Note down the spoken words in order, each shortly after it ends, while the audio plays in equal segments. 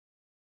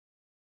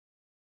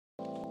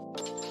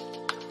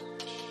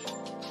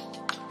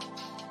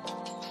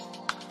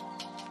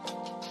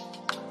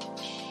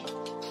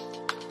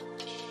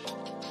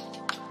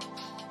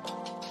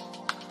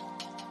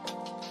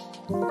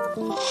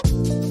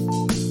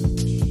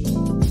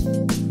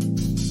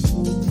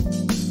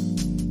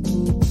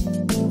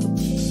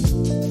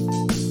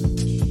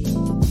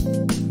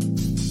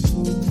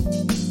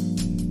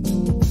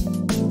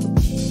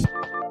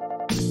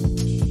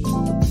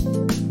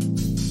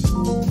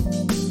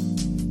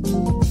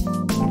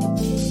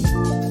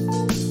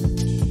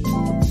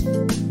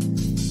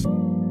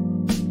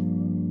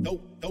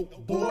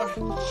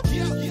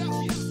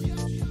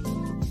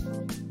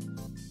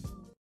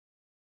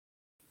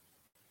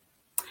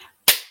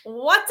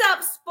What's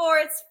up,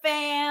 sports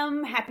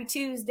fam? Happy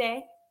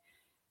Tuesday.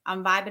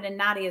 I'm vibing in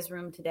Nadia's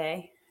room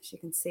today. She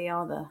can see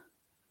all the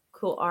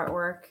cool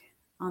artwork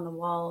on the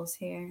walls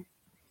here.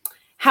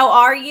 How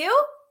are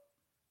you?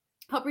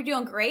 Hope you're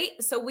doing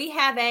great. So we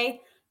have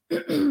a,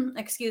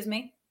 excuse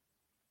me,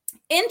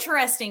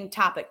 interesting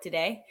topic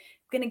today.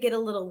 I'm going to get a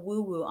little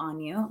woo-woo on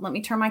you. Let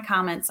me turn my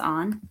comments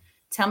on.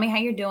 Tell me how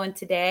you're doing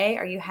today.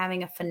 Are you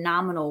having a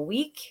phenomenal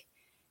week?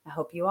 I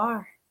hope you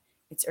are.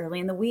 It's early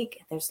in the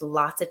week. There's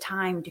lots of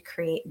time to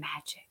create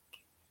magic.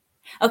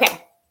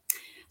 Okay,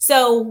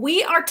 so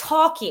we are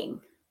talking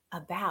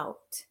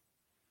about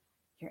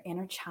your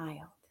inner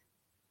child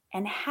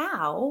and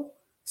how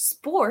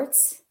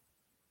sports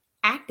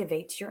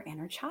activates your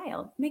inner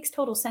child. Makes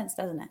total sense,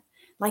 doesn't it?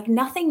 Like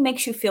nothing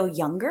makes you feel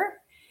younger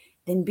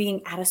than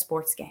being at a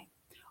sports game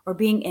or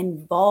being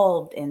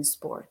involved in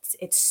sports.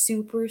 It's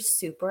super,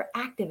 super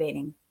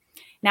activating.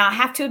 Now, I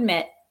have to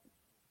admit,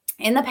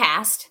 in the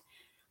past,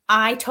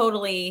 I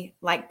totally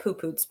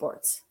poo-pooed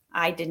sports.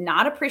 I did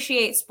not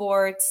appreciate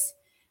sports.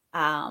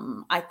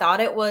 I thought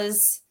it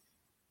was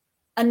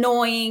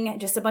annoying,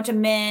 just a bunch of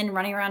men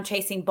running around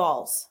chasing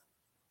balls.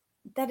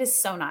 That is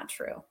so not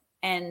true.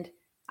 And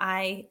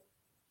I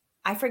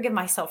forgive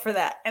myself for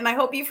that. And I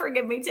hope you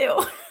forgive me too.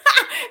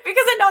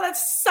 Because I know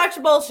that's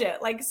such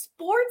bullshit. Like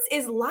sports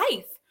is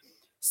life.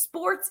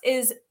 Sports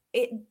is,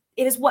 it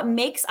is what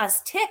makes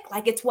us tick.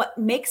 Like it's what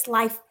makes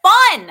life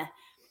fun.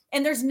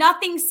 And there's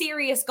nothing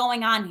serious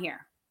going on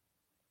here.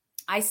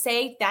 I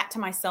say that to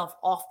myself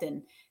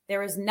often.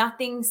 There is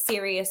nothing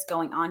serious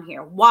going on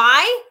here.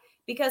 Why?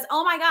 Because,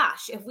 oh my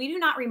gosh, if we do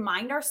not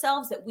remind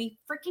ourselves that we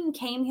freaking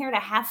came here to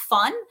have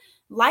fun,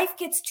 life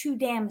gets too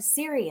damn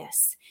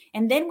serious.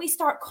 And then we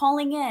start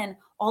calling in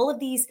all of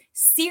these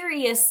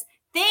serious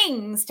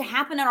things to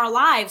happen in our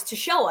lives to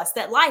show us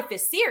that life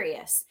is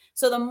serious.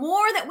 So the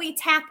more that we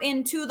tap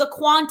into the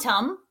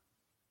quantum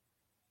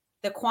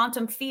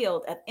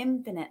field of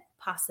infinite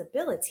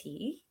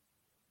possibility,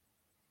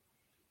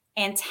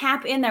 and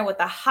tap in there with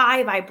a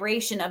high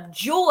vibration of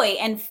joy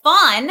and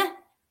fun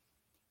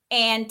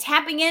and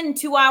tapping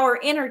into our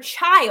inner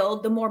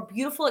child, the more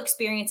beautiful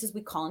experiences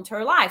we call into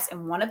our lives.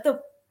 And one of the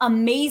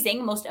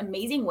most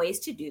amazing ways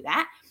to do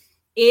that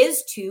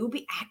is to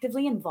be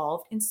actively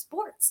involved in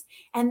sports.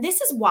 And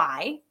this is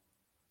why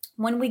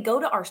when we go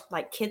to our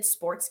kids'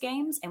 sports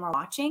games and we're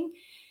watching,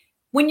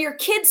 when your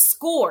kid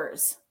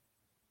scores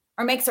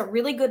or makes a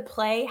really good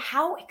play,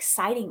 how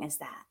exciting is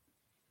that?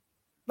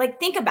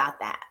 Think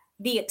about that.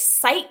 The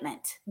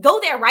excitement.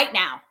 Go there right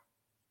now.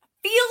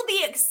 Feel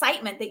the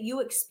excitement that you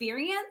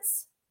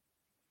experience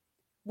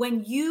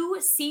when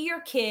you see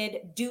your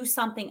kid do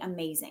something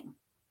amazing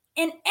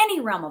in any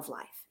realm of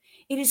life.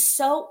 It is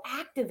so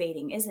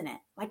activating, isn't it?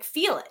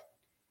 Feel it.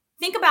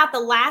 Think about the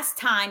last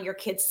time your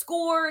kid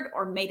scored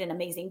or made an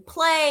amazing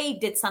play,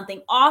 did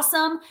something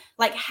awesome,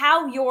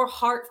 how your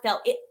heart felt.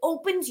 It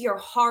opens your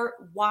heart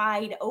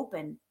wide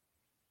open.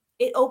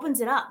 It opens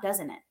it up,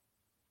 doesn't it?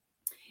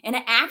 And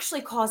it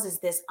actually causes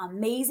this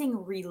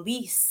amazing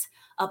release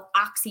of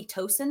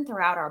oxytocin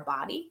throughout our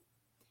body.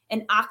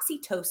 And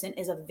oxytocin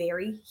is a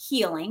very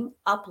healing,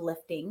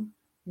 uplifting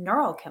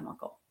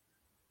neurochemical.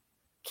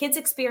 Kids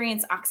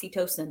experience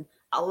oxytocin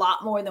a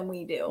lot more than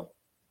we do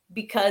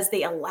because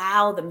they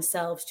allow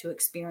themselves to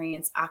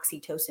experience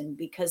oxytocin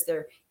because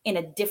they're in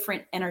a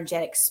different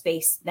energetic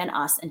space than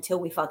us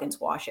until we fucking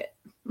squash it.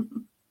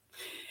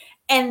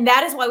 And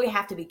that is why we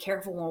have to be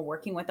careful when we're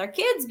working with our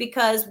kids,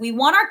 because we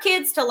want our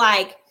kids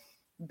to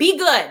be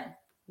good,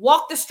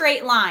 walk the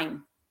straight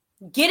line,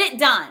 get it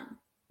done,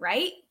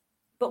 right?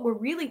 But we're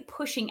really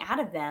pushing out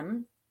of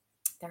them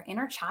their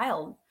inner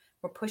child.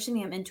 We're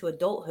pushing them into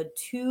adulthood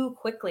too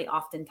quickly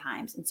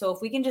oftentimes. And so if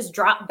we can just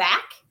drop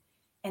back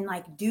and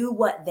do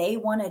what they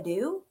want to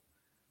do,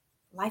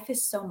 life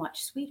is so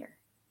much sweeter.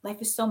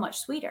 Life is so much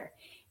sweeter.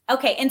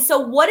 Okay, and so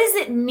what does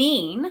it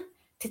mean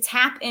to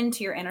tap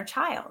into your inner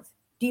child?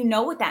 Do you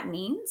know what that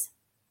means?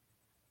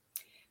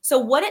 So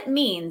what it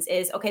means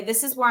is, okay,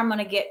 this is where I'm going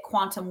to get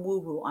quantum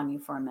woo-woo on you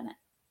for a minute.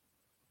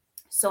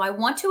 So I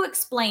want to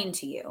explain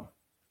to you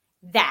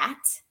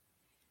that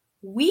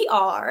we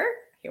are,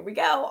 here we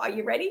go. Are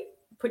you ready?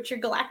 Put your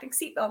galactic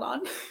seatbelt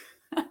on.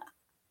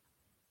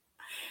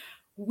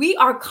 We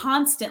are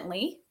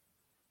constantly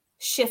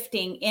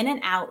shifting in and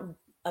out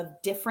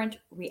of different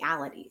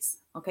realities.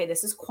 Okay,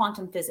 this is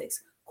quantum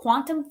physics.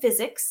 Quantum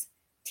physics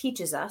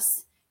teaches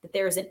us that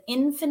there is an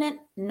infinite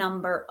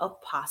number of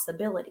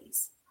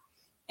possibilities.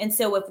 And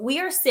so if we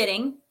are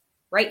sitting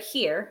right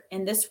here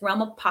in this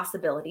realm of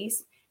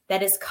possibilities,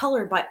 that is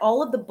colored by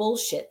all of the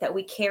bullshit that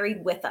we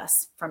carried with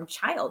us from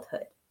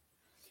childhood,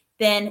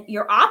 then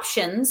your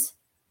options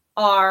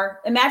are,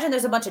 imagine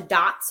there's a bunch of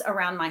dots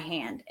around my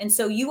hand. And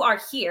so you are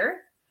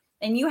here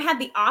and you have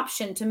the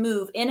option to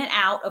move in and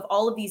out of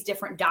all of these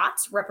different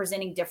dots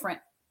representing different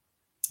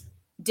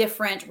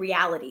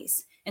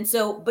realities. And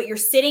so, but you're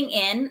sitting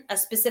in a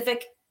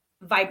specific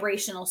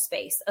vibrational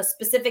space, a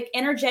specific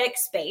energetic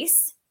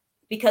space,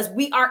 because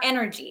we are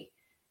energy.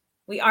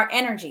 We are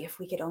energy. If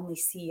we could only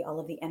see all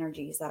of the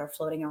energies that are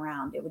floating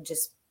around,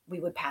 we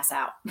would pass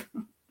out. It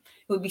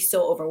would be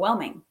so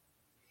overwhelming.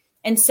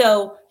 And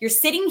so you're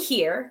sitting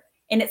here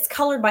and it's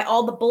colored by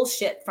all the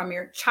bullshit from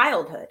your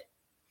childhood.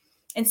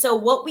 And so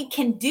what we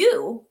can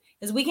do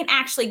is we can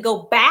actually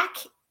go back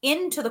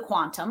into the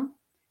quantum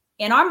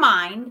in our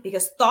mind,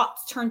 because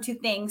thoughts turn to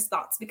things,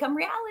 thoughts become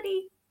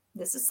reality.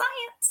 This is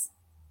science.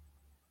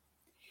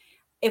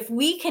 If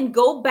we can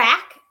go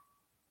back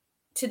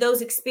to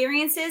those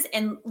experiences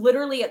and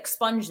literally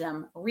expunge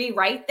them,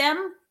 rewrite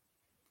them,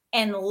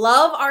 and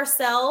love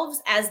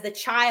ourselves as the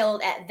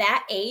child at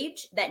that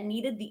age that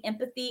needed the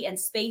empathy and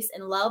space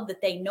and love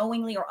that they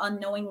knowingly or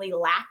unknowingly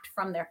lacked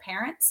from their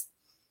parents,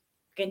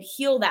 can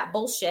heal that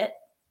bullshit.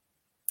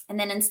 And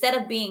then instead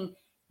of being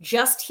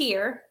just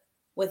here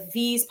with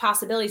these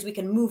possibilities, we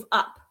can move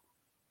up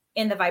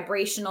in the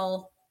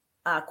vibrational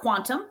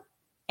quantum.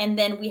 And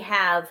then we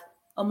have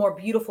an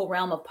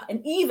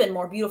even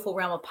more beautiful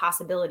realm of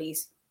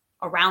possibilities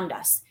around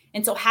us.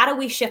 And so how do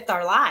we shift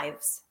our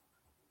lives?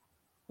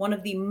 One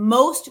of the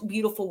most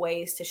beautiful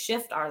ways to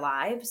shift our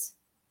lives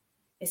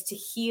is to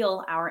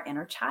heal our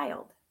inner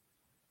child.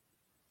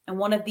 And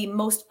one of the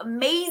most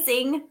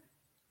amazing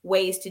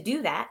ways to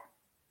do that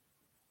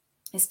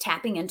is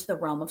tapping into the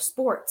realm of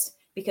sports,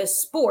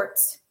 because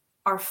sports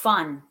are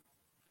fun.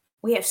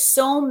 We have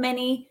so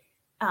many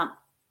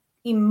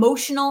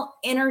emotional,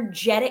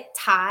 energetic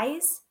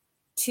ties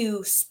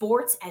to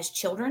sports as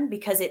children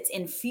because it's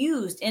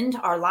infused into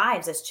our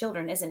lives as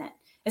children, isn't it?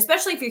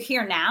 Especially if you're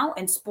here now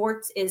and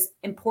sports is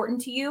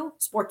important to you,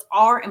 sports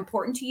are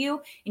important to you,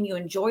 and you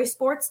enjoy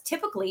sports,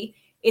 typically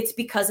it's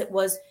because it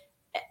was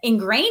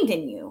ingrained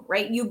in you,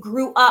 right? You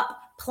grew up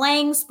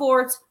playing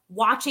sports,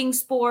 watching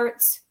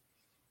sports.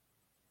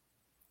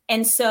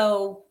 And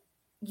so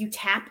you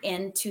tap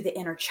into the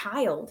inner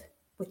child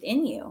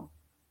within you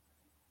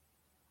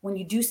when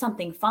you do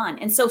something fun.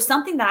 And so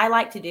something that I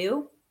like to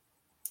do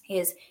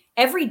is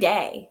every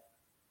day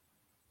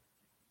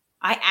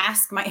I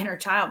ask my inner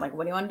child, like,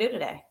 what do you want to do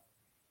today?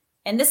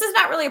 And this is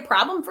not really a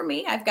problem for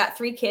me. I've got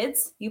 3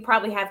 kids. You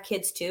probably have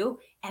kids too.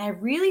 And I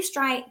really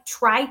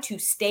try to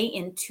stay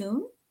in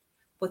tune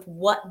with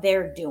what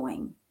they're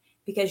doing,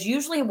 because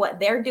usually what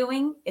they're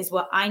doing is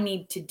what I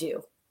need to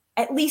do,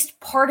 at least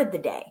part of the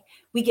day.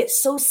 We get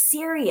so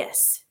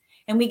serious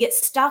and we get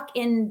stuck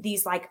in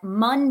these like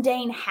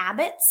mundane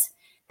habits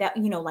that,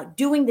 like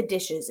doing the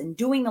dishes and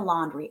doing the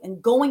laundry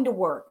and going to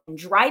work and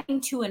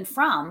driving to and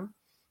from,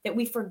 that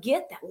we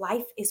forget that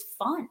life is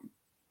fun.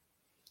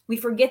 We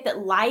forget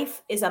that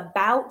life is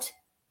about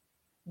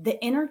the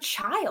inner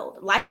child.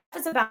 Life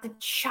is about the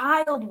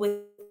child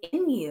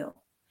within you.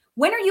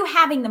 When are you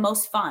having the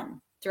most fun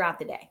throughout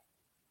the day?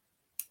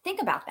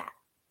 Think about that.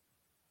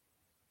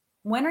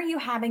 When are you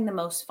having the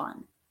most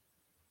fun?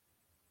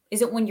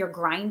 Is it when you're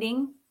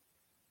grinding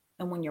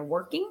and when you're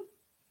working?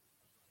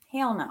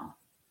 Hell no.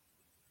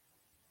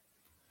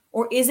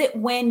 Or is it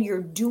when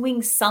you're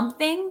doing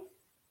something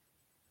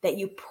that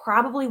you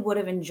probably would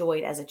have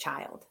enjoyed as a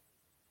child?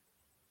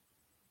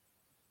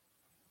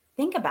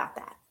 Think about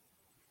that.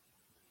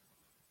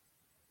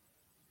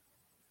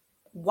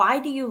 Why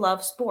do you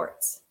love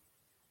sports?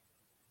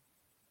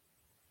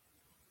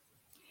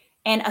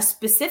 And a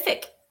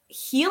specific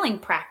healing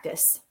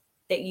practice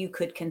that you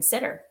could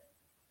consider,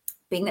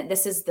 being that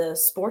this is the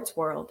sports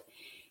world,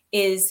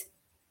 is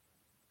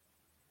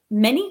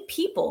many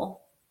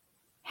people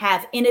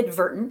have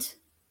inadvertent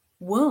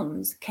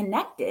wounds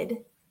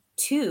connected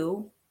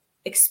to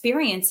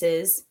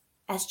experiences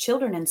as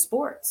children in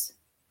sports,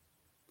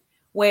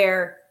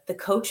 where the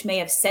coach may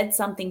have said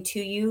something to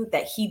you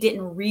that he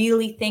didn't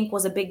really think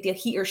was a big deal.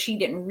 He or she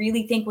didn't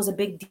really think was a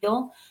big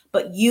deal,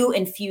 but you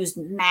infused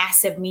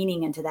massive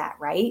meaning into that,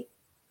 right?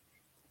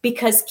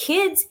 Because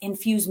kids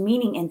infuse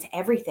meaning into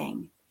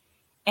everything.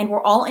 And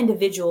we're all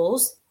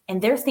individuals,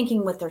 and they're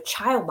thinking with their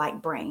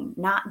childlike brain,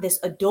 not this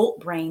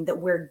adult brain that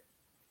we're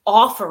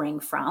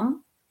offering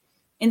from.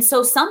 And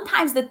so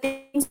sometimes the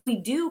things we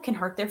do can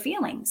hurt their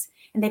feelings,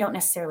 and they don't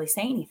necessarily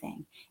say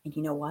anything. And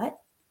you know what?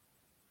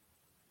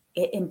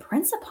 It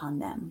imprints upon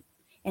them,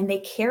 and they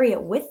carry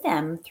it with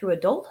them through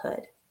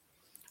adulthood.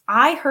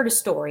 I heard a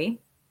story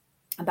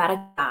about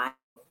a guy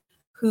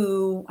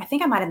who, I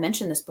think I might have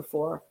mentioned this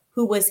before,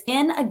 who was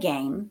in a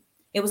game.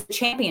 It was a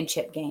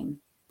championship game,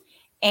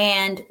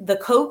 and the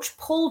coach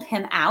pulled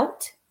him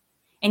out,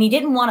 and he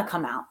didn't want to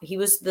come out. He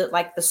was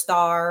the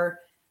star,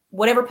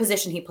 whatever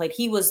position he played.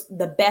 He was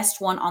the best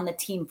one on the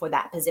team for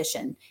that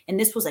position. And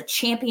this was a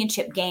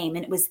championship game,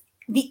 and it was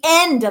the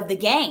end of the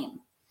game.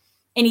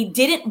 And he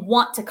didn't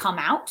want to come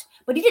out,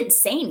 but he didn't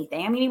say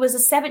anything. I mean, he was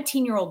a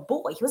 17-year-old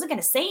boy. He wasn't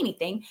going to say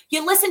anything.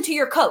 You listen to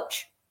your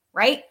coach,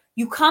 right?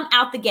 You come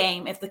out the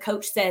game if the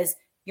coach says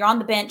you're on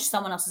the bench,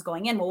 someone else is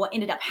going in. Well, what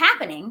ended up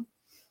happening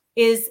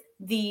is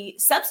the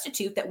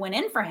substitute that went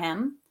in for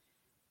him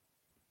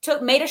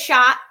made a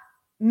shot,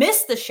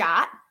 missed the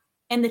shot,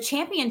 and the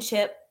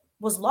championship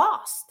was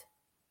lost.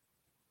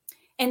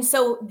 And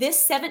so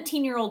this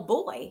 17-year-old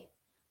boy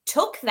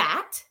took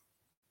that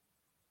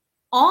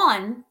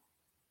on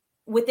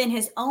within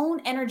his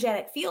own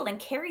energetic field and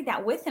carried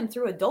that with him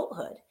through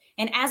adulthood.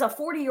 And as a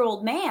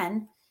 40-year-old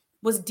man,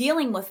 was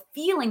dealing with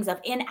feelings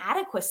of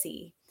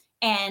inadequacy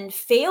and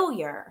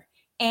failure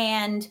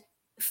and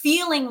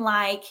feeling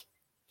like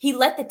he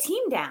let the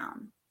team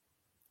down,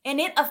 and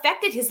it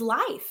affected his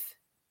life.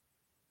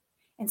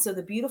 And so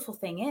the beautiful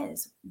thing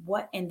is,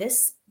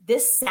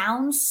 this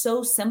sounds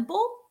so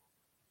simple,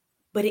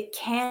 but it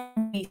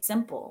can be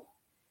simple.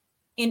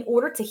 In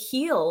order to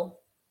heal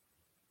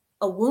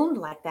a wound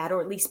like that, or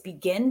at least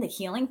begin the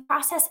healing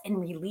process and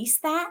release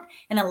that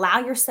and allow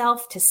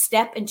yourself to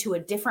step into a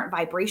different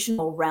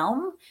vibrational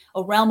realm,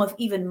 a realm of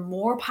even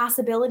more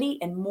possibility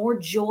and more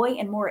joy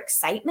and more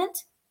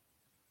excitement,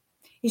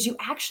 is you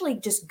actually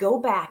just go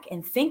back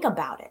and think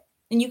about it.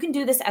 And you can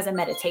do this as a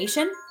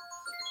meditation,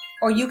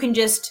 or you can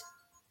just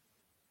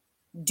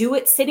do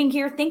it sitting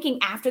here thinking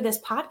after this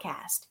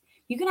podcast.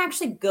 You can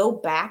actually go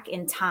back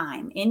in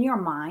time in your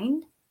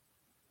mind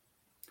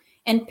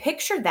and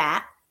picture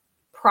that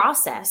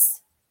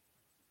process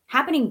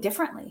happening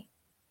differently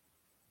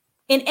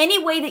in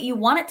any way that you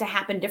want it to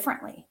happen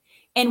differently.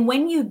 And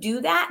when you do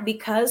that,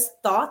 because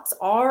thoughts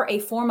are a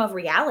form of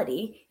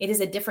reality, it is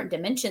a different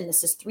dimension.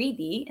 This is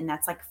 3D, and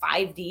that's like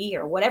 5D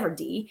or whatever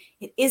D.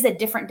 It is a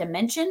different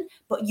dimension,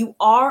 but you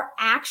are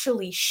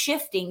actually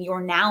shifting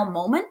your now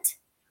moment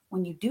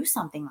when you do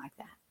something like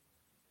that.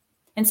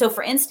 And so,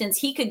 for instance,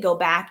 he could go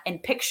back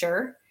and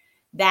picture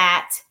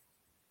that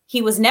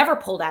he was never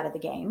pulled out of the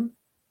game,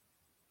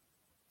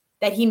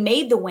 that he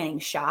made the winning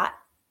shot,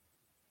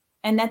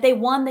 and that they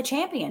won the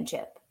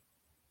championship.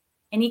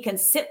 And he can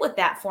sit with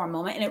that for a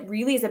moment. And it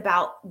really is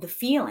about the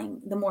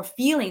feeling, the more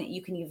feeling that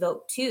you can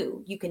evoke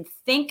too. You can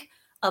think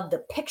of the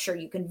picture.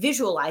 You can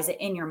visualize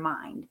it in your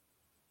mind.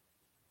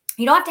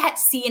 You don't have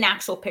to see an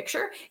actual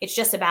picture. It's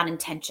just about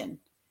intention.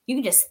 You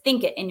can just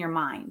think it in your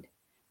mind.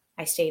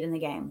 I stayed in the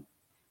game.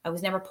 I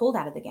was never pulled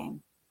out of the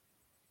game.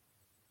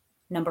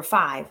 Number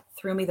 5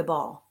 threw me the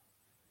ball.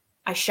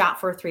 I shot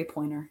for a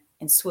 3-pointer.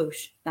 And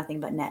swoosh, nothing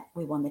but net.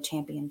 We won the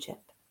championship.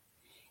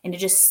 And to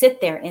just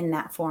sit there in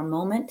that for a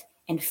moment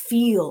and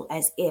feel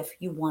as if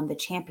you won the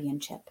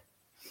championship.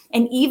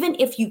 And even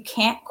if you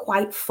can't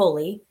quite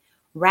fully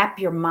wrap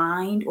your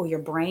mind or your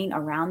brain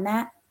around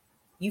that,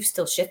 you've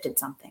still shifted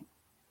something.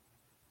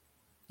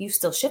 You've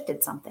still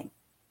shifted something.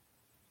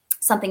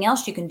 Something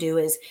else you can do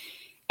is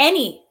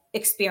any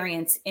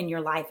experience in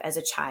your life as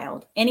a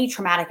child, any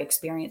traumatic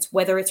experience,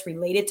 whether it's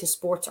related to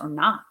sports or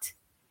not,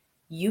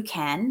 you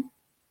can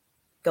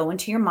go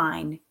into your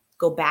mind,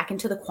 go back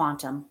into the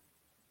quantum,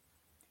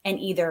 and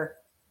either,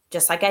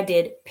 just like I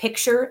did,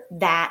 picture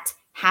that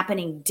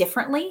happening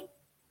differently,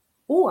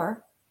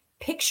 or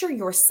picture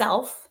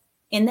yourself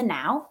in the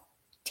now,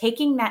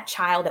 taking that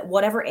child at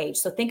whatever age.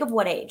 So think of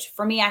what age.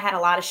 For me, I had a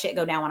lot of shit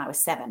go down when I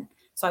was 7.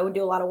 So I would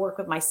do a lot of work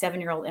with my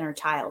 7-year-old inner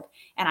child.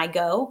 And I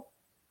go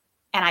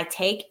and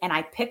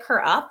I pick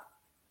her up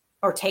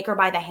or take her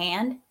by the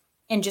hand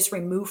and just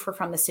remove her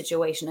from the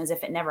situation as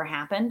if it never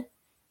happened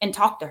and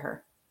talk to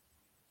her.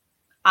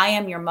 I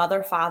am your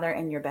mother, father,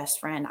 and your best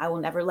friend. I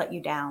will never let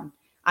you down.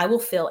 I will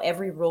fill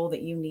every role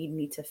that you need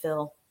me to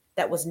fill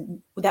that was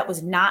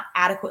not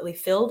adequately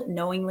filled,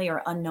 knowingly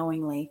or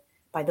unknowingly,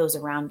 by those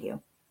around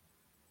you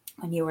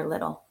when you were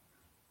little.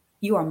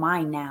 You are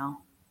mine now.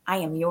 I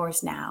am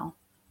yours now.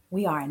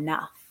 We are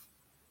enough.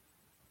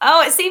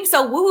 Oh, it seems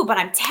so woo-woo, but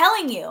I'm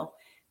telling you,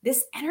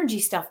 this energy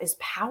stuff is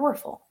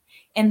powerful.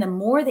 And the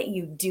more that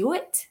you do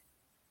it,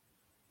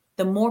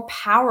 the more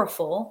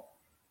powerful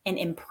and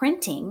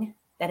imprinting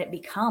that it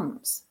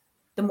becomes,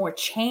 the more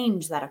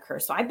change that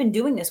occurs. So I've been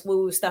doing this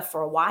woo-woo stuff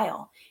for a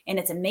while, and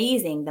it's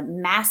amazing the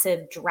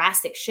massive,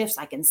 drastic shifts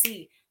I can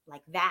see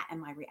like that in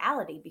my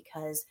reality,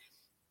 because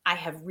I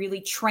have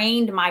really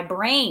trained my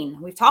brain.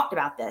 We've talked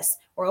about this.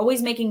 We're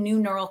always making new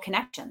neural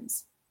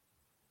connections,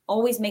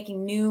 always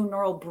making new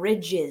neural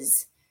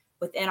bridges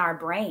within our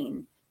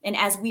brain. And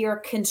as we are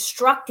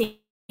constructing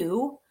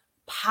new,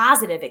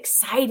 positive,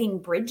 exciting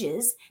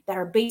bridges that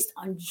are based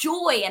on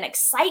joy and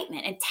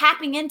excitement and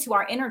tapping into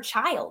our inner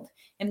child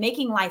and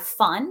making life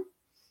fun,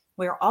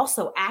 we are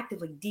also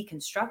actively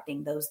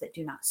deconstructing those that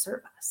do not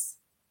serve us.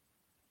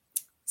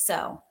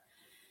 So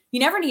you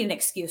never need an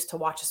excuse to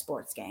watch a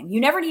sports game. You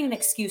never need an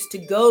excuse to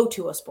go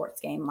to a sports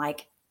game.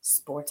 Like,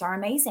 sports are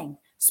amazing.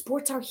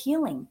 Sports are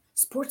healing.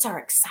 Sports are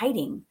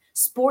exciting.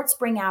 Sports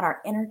bring out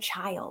our inner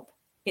child.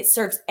 It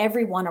serves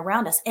everyone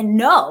around us. And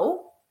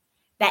know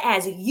that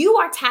as you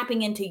are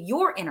tapping into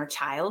your inner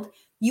child,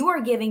 you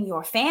are giving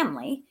your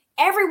family,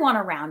 everyone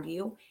around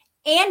you,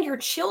 and your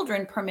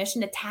children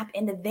permission to tap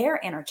into their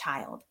inner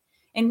child.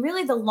 And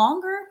really, the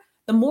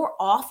more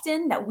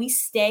often that we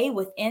stay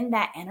within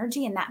that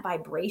energy and that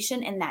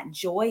vibration and that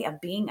joy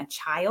of being a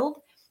child,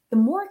 the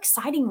more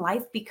exciting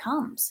life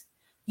becomes.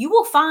 You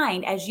will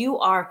find as you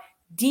are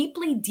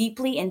deeply,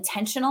 deeply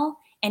intentional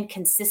and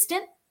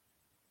consistent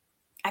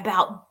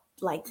about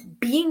like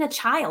being a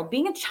child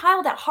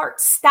at heart,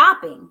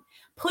 stopping,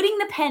 putting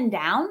the pen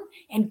down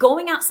and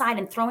going outside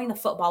and throwing the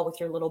football with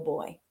your little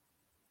boy,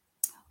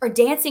 or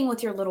dancing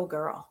with your little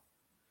girl,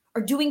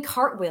 or doing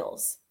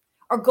cartwheels,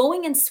 or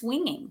going and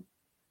swinging.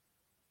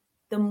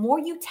 The more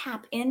you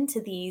tap into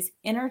these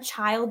inner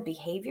child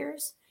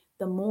behaviors,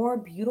 the more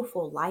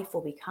beautiful life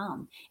will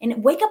become.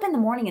 And wake up in the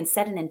morning and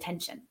set an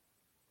intention.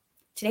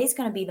 Today's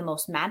going to be the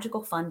most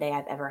magical, fun day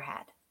I've ever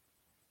had.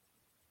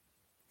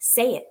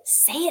 Say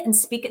it and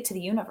speak it to the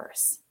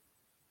universe.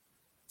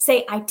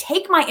 Say, I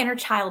take my inner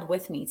child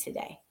with me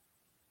today.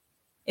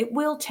 It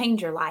will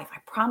change your life. I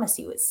promise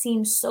you. It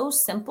seems so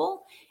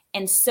simple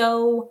and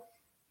so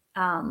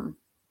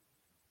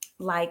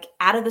like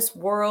out of this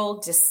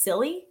world, just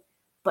silly,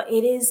 but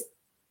it is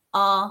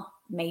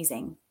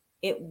amazing.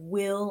 It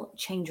will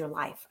change your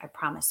life. I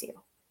promise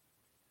you.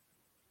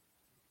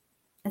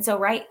 And so,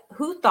 right,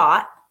 who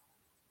thought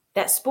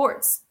that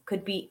sports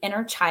could be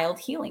inner child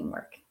healing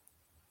work?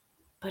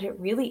 But it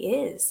really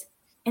is.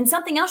 And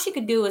something else you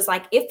could do is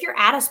like, if you're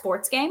at a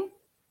sports game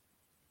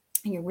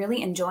and you're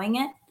really enjoying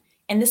it,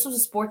 and this was a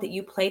sport that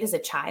you played as a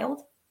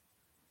child,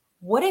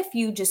 what if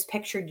you just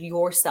pictured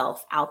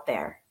yourself out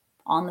there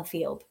on the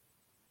field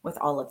with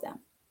all of them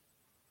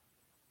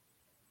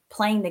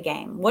playing the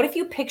game? What if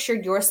you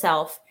pictured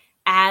yourself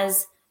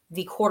as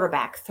the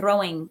quarterback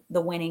throwing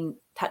the winning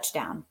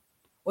touchdown,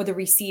 or the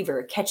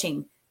receiver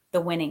catching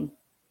the winning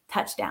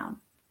touchdown?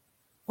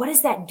 What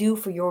does that do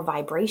for your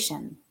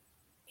vibration?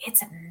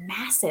 It's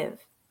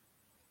massive.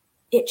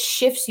 It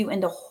shifts you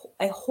into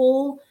a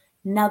whole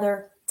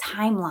nother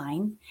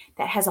timeline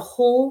that has a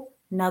whole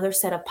nother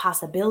set of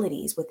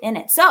possibilities within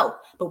it.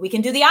 But we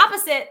can do the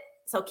opposite.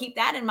 So keep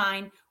that in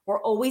mind.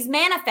 We're always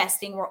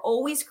manifesting. We're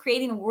always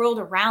creating a world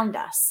around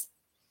us.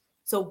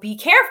 So be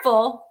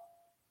careful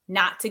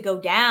not to go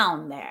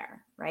down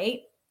there,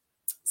 right?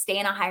 Stay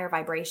in a higher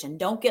vibration.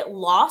 Don't get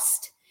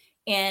lost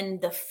in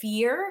the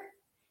fear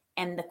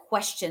and the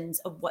questions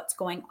of what's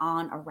going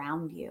on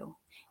around you.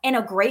 And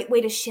a great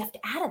way to shift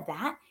out of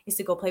that is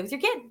to go play with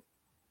your kid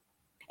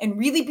and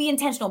really be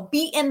intentional.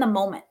 Be in the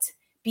moment.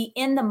 Be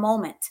in the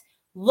moment.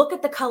 Look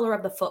at the color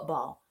of the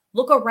football.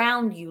 Look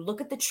around you.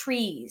 Look at the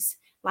trees.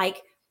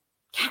 Like,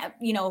 count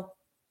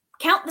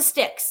the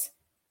sticks.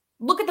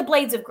 Look at the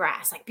blades of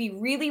grass. Like, be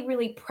really,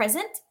 really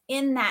present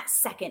in that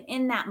second,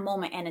 in that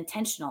moment, and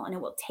intentional. And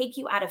it will take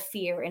you out of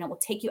fear and it will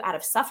take you out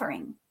of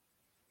suffering.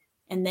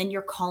 And then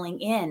you're calling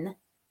in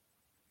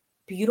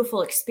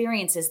beautiful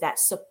experiences that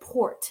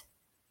support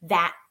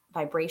that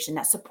vibration,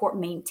 that support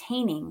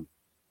maintaining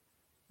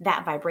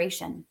that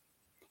vibration.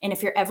 And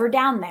if you're ever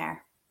down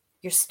there,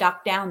 you're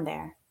stuck down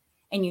there,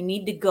 and you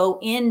need to go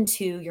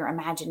into your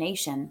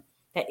imagination,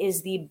 that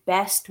is the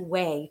best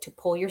way to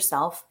pull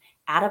yourself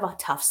out of a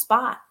tough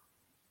spot.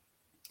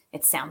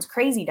 It sounds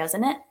crazy,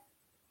 doesn't it?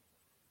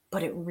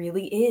 But it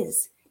really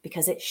is,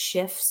 because it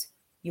shifts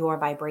your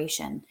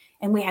vibration.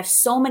 And we have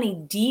so many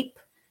deep,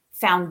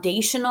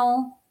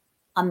 foundational,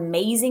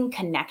 amazing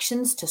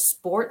connections to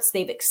sports.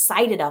 They've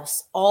excited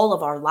us all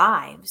of our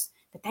lives.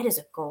 That is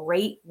a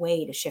great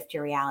way to shift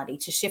your reality,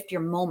 to shift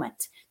your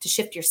moment, to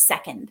shift your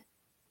second,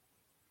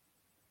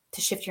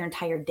 to shift your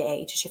entire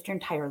day, to shift your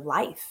entire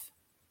life.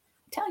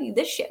 I'm telling you,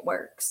 this shit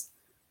works.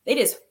 It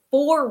is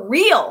for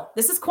real.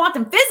 This is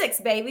quantum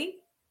physics, baby.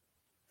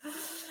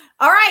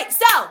 All right,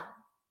 so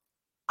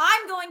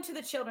I'm going to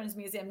the Children's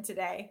Museum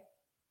today.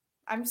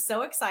 I'm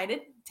so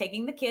excited,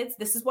 taking the kids.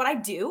 This is what I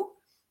do.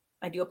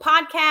 I do a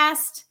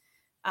podcast.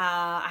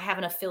 I have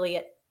an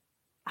affiliate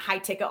high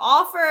ticket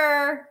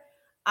offer.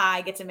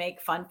 I get to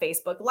make fun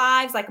Facebook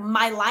Lives. Like,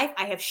 my life,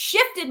 I have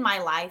shifted my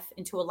life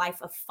into a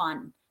life of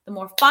fun. The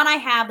more fun I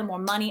have, the more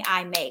money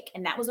I make.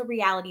 And that was a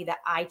reality that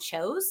I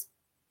chose.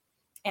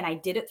 And I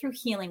did it through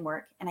healing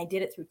work, and I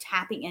did it through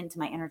tapping into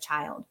my inner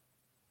child.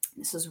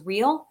 This is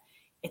real.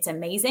 It's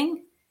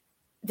amazing.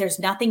 There's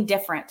nothing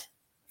different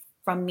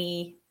from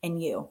me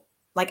and you.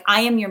 Like,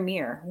 I am your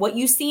mirror. What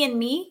you see in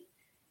me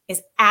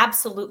is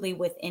absolutely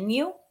within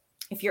you.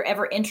 If you're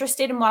ever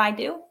interested in what I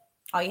do,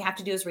 all you have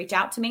to do is reach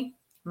out to me.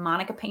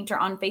 Monica Painter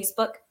on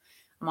Facebook.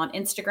 I'm on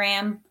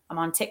Instagram. I'm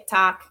on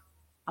TikTok.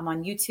 I'm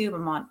on YouTube.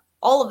 I'm on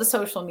all of the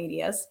social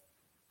medias.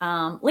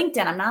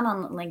 LinkedIn. I'm not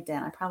on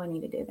LinkedIn. I probably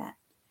need to do that.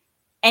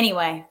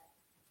 Anyway,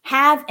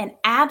 have an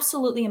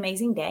absolutely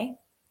amazing day.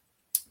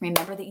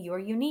 Remember that you are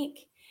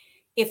unique.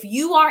 If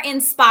you are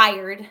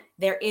inspired,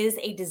 there is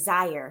a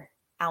desire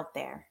out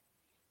there.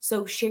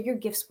 So share your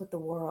gifts with the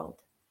world.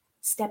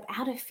 Step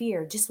out of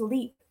fear. Just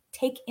leap.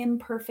 Take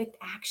imperfect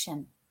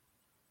action.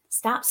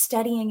 Stop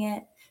studying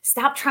it.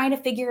 Stop trying to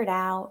figure it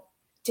out.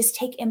 Just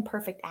take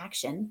imperfect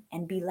action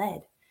and be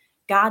led.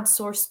 God's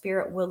source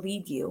spirit will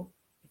lead you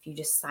if you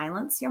just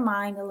silence your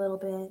mind a little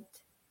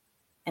bit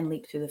and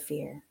leap through the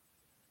fear.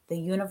 The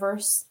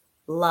universe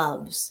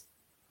loves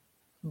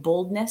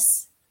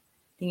boldness.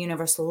 The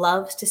universe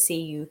loves to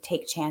see you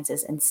take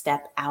chances and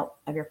step out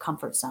of your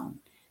comfort zone.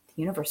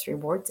 The universe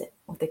rewards it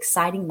with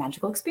exciting,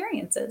 magical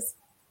experiences.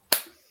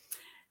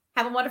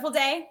 Have a wonderful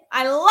day.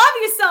 I love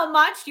you so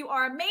much. You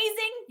are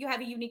amazing. You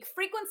have a unique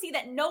frequency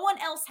that no one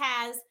else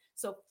has.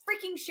 So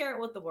freaking share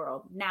it with the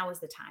world. Now is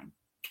the time.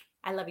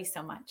 I love you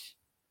so much.